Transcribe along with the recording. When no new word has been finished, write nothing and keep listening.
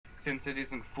since it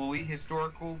isn't fully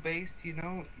historical based, you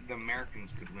know, the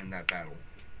Americans could win that battle.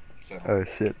 So, Oh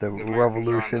shit, the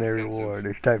Revolutionary War,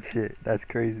 this type shit. That's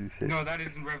crazy shit. No, that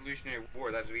isn't Revolutionary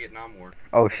War, that's Vietnam War.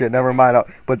 Oh shit, never mind.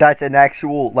 But that's an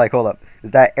actual, like, hold up.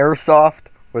 Is that airsoft?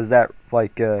 Or is that,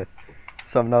 like,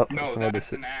 some other No, shit?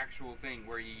 that's an actual thing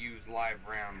where you use live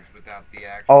rounds without the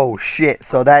actual... Oh shit,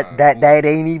 so that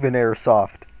ain't even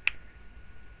airsoft.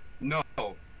 No,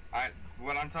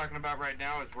 what I'm talking about right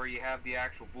now is where you have the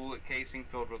actual bullet casing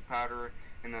filled with powder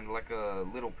and then like a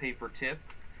little paper tip.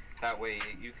 That way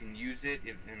you can use it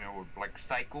and it will like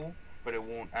cycle, but it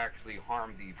won't actually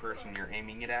harm the person you're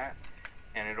aiming it at,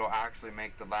 and it'll actually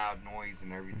make the loud noise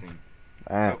and everything.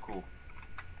 So cool.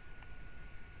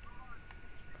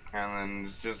 And then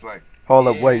it's just like... Hold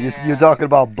up, wait, you're talking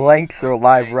about blanks or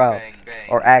live rounds? Bang, bang,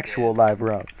 or actual live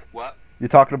rounds? What? You're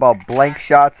talking about blank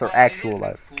shots or actual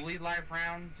live? Fully live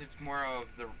rounds. It's more of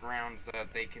the rounds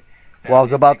that they can... Well, I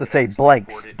was about to say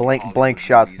blanks. Blank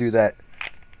shots do that.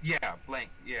 Yeah, blank.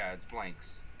 Yeah, it's blanks.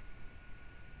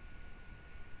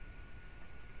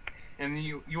 And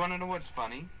you want to know what's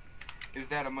funny? Is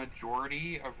that a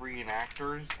majority of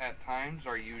reenactors at times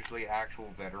are usually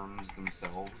actual veterans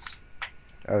themselves.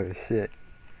 Oh shit.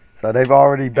 So they've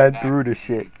already been through the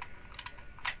shit.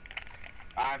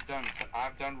 I've done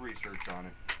research on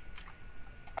it.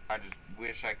 I just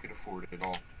wish I could afford it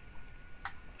all.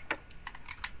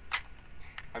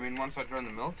 I mean, once I join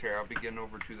the military, I'll be getting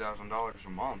over $2,000 a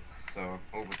month. So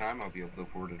over time, I'll be able to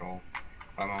afford it all.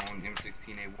 By my own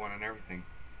M16A1 and everything.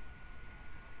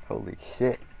 Holy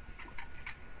shit.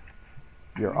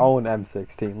 Your own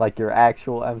M16, like your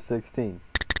actual M16.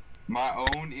 My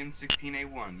own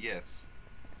M16A1, yes.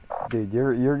 Dude,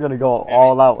 you're gonna go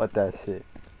all out with that shit.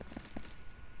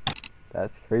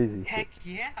 That's crazy. Heck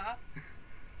yeah.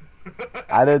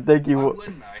 I didn't think you were.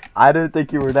 I didn't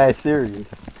think you were that serious.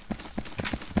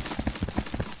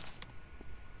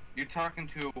 You're talking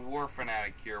to a war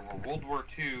fanatic here, where World War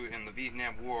II and the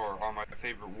Vietnam War are my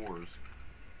favorite wars.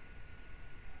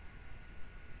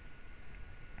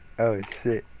 Oh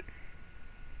shit.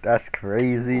 That's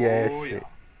crazy ass shit.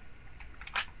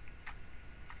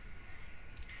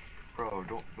 Bro,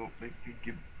 don't make me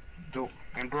give...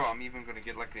 And bro, I'm even gonna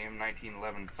get like the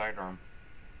M1911 sidearm.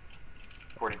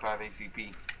 45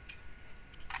 ACP.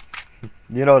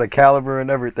 You know the caliber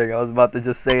and everything. I was about to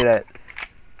just say that.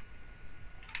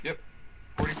 Yep.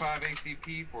 45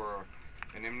 ACP for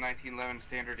an M1911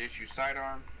 standard issue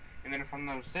sidearm. And then if I'm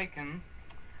not mistaken,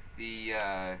 the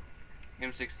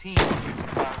M16 shoots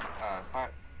a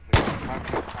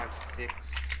 5.56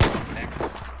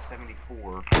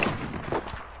 X74.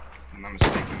 If I'm not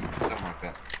mistaken, something like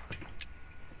that.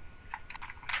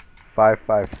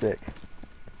 5.56.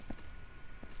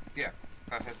 Yeah,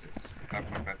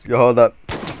 5.56. Yo, hold up.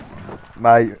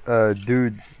 My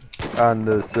dude on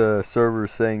this server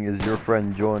saying, is your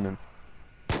friend joining?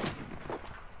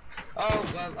 Oh,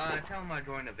 well, tell him I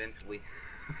join eventually.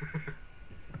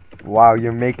 Wow,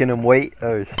 you're making him wait?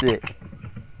 Oh shit.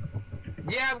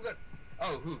 Yeah, I'm good.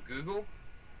 Oh, who? Google?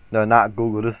 No, not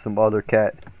Google. This is some other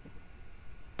cat.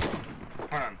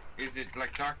 Hold on. Is it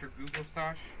like Dr. Google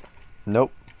Stash?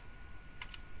 Nope.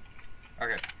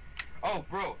 Okay. Oh,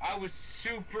 bro, I was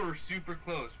super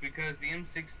close because the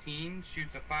M16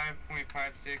 shoots a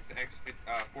 5.56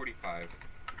 X45.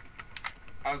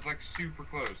 I was like super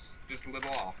close, just a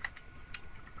little off.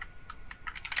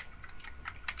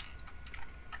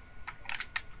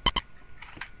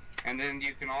 And then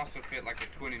you can also fit like a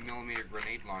 20mm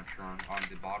grenade launcher on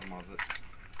the bottom of it.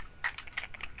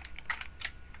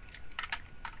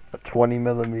 A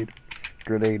 20mm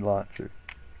grenade launcher.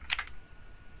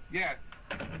 Yeah.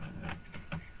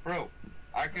 Bro,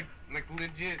 I could like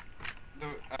legit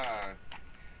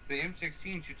the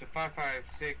M16 shoots a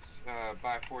 5.56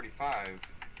 by 45,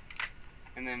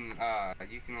 and then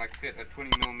you can like fit a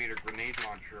 20mm grenade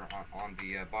launcher on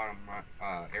the bottom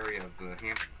area of the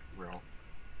handrail.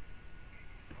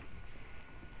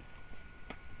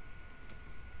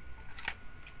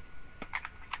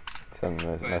 Send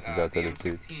a message out to this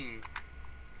dude.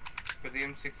 But the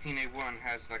M16A1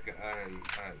 has like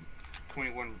a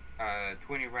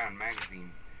 20 round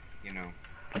magazine, you know,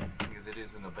 because it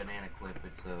isn't a banana clip,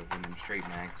 it's one of them straight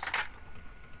mags.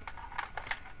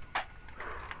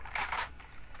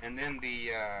 And then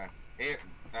the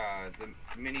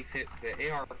mini fit,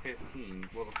 the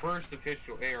AR-15. Well, the first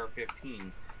official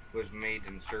AR-15 was made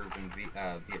and served in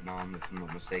Vietnam, if I'm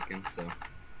not mistaken. So.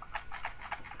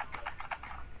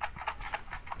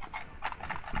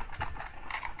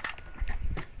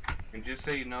 And just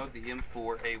so you know, the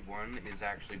M4A1 is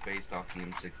actually based off the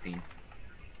M16.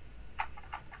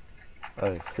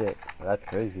 Oh shit, that's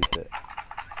crazy shit.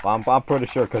 Well, I'm pretty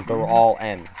sure because they were all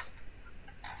M's.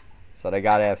 So they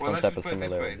gotta have some type of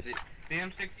similarities. The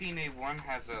M16A1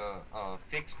 has a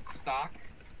fixed stock,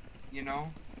 you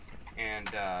know, and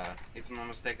if I'm not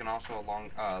mistaken, also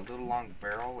a little long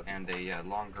barrel and a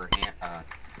longer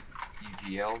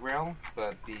UGL rail.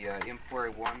 But the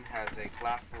M4A1 has a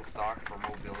collapsible stock for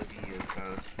mobility, is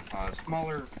a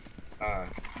smaller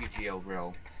UGL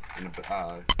rail, and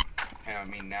I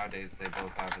mean nowadays they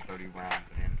both have a 30 round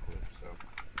and end clip, so.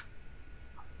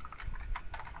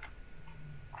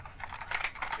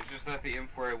 It's just that the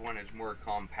M4A1 is more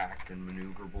compact and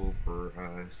maneuverable for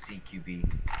CQB.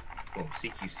 Well,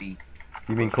 CQC.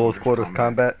 You mean close quarters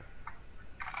combat?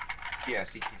 Yeah,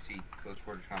 CQC, close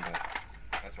quarters combat.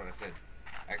 That's what I said.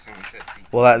 I accidentally said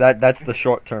CQC. Well, that's the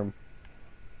short term.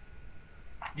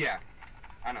 Yeah,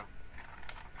 I know.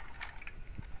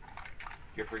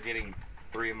 You're forgetting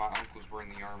 3 of my uncles were in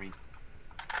the army,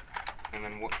 and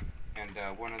then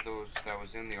one of those that was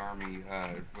in the army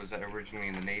was originally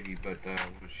in the Navy, but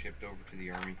was shipped over to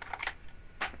the army.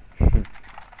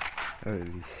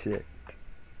 Holy shit.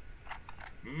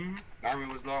 The army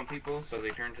was low on people, so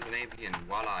they turned to the Navy, and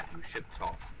voila, he was shipped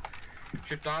off.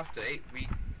 Shipped off to 8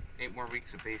 more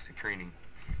weeks of basic training.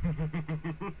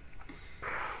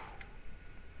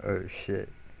 Oh shit.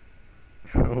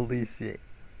 Holy shit.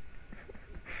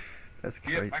 That's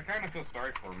crazy. Yep, I kind of feel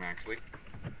sorry for him, actually.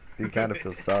 You kind of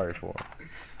feel sorry for him.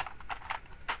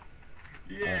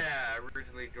 Yeah,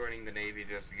 originally joining the Navy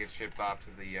just to get shipped off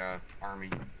to the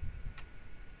Army.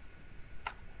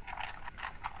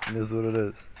 It is what it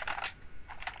is.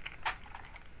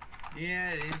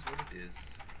 Yeah, it is what it is.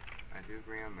 I do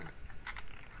agree on that.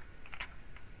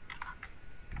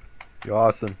 You're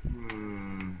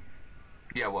awesome.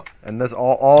 Yeah, what? And this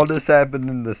all this happened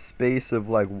in the space of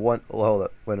like one. Oh, hold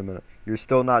up, wait a minute. You're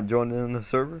still not joining in the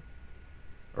server,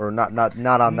 or not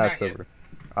on that server,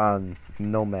 on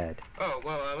Nomad. Oh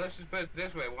well, let's just put it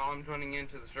this way. While I'm joining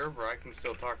into the server, I can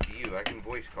still talk to you. I can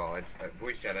voice call.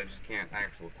 Voice chat. I just can't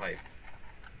actual type.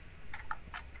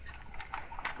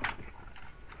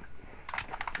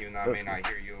 Even though I may not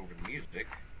hear you over the music.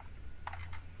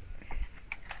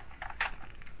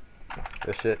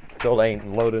 This shit still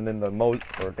ain't loading in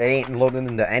they ain't loading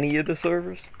into any of the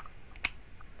servers?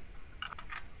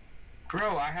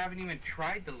 Bro, I haven't even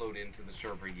tried to load into the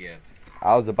server yet.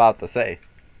 I was about to say,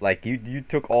 like, you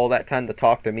took all that time to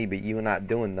talk to me, but you were not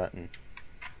doing nothing.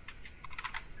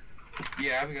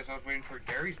 Yeah, because I was waiting for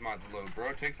Gary's mod to load, bro.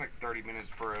 It takes like 30 minutes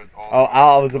for it all. Oh,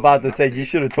 I was about to say, you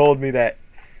should have told me that.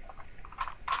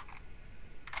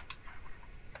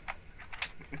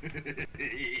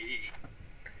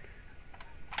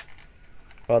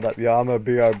 Hold up, yo, I'm a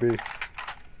BRB.